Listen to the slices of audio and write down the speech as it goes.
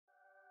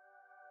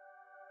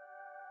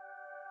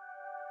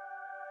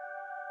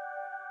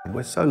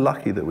We're so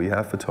lucky that we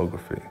have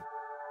photography.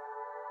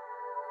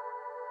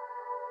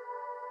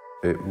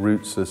 It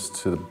roots us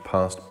to the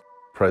past,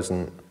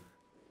 present,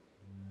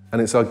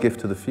 and it's our gift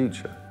to the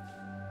future.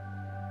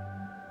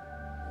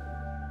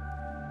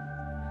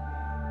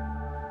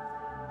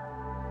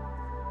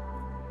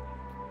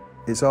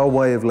 It's our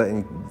way of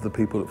letting the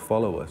people that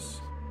follow us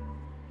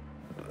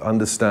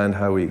understand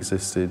how we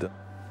existed,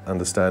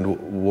 understand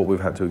what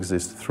we've had to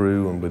exist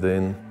through and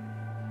within.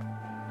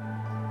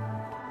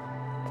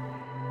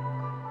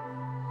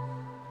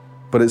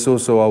 But it's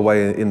also our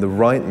way in the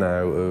right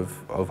now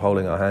of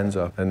holding our hands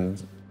up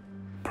and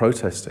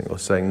protesting or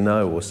saying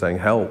no or saying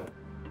help.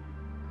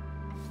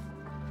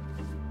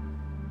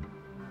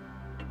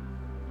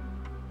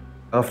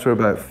 After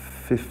about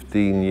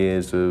 15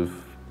 years of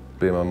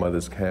being my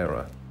mother's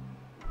carer,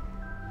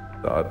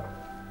 I'd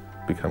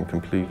become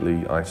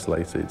completely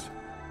isolated.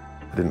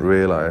 I didn't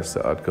realise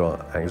that I'd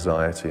got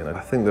anxiety, and I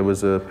think there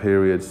was a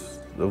period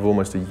of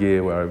almost a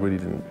year where I really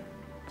didn't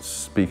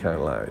speak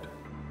out loud.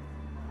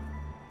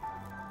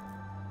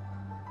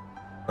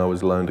 I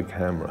was loaned a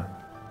camera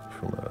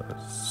from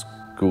a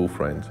school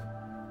friend.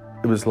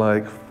 It was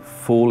like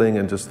falling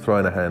and just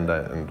throwing a hand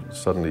out, and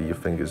suddenly your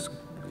fingers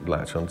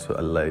latch onto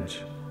a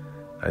ledge,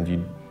 and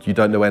you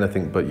don't know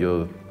anything, but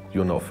you're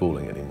not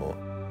falling anymore.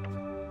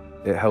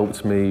 It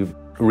helped me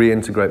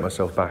reintegrate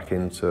myself back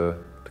into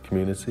the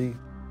community,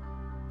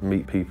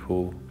 meet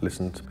people,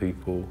 listen to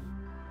people,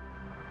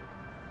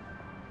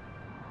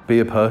 be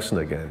a person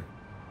again.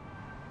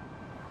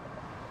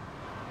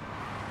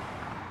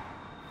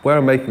 Where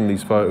I'm making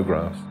these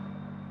photographs,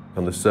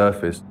 on the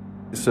surface,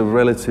 it's a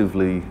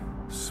relatively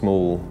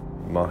small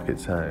market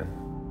town.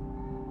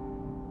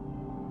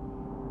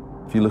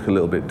 If you look a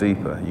little bit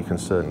deeper, you can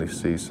certainly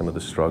see some of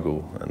the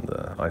struggle and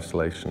the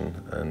isolation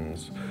and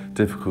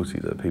difficulty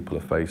that people are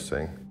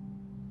facing.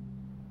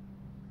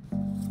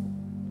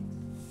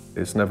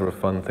 It's never a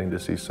fun thing to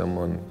see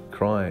someone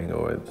crying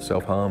or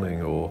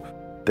self-harming or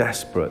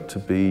desperate to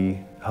be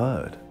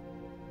heard.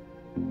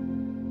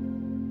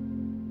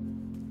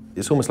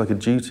 It's almost like a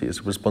duty, it's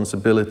a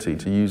responsibility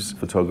to use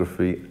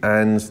photography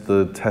and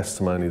the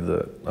testimony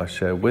that I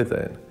share with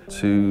it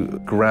to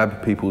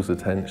grab people's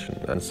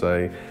attention and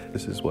say,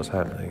 this is what's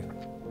happening.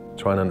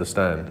 Try and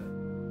understand.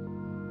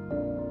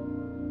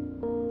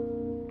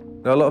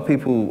 Now, a lot of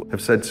people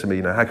have said to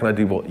me, how can I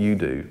do what you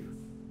do?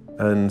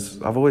 And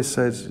I've always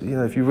said,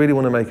 if you really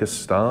want to make a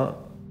start,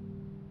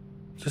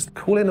 just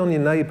call in on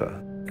your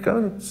neighbour. Go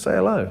and say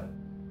hello.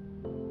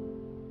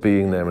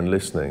 Being there and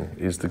listening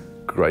is the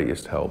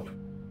greatest help.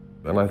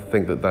 And I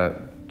think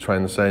that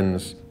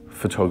transcends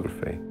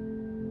photography.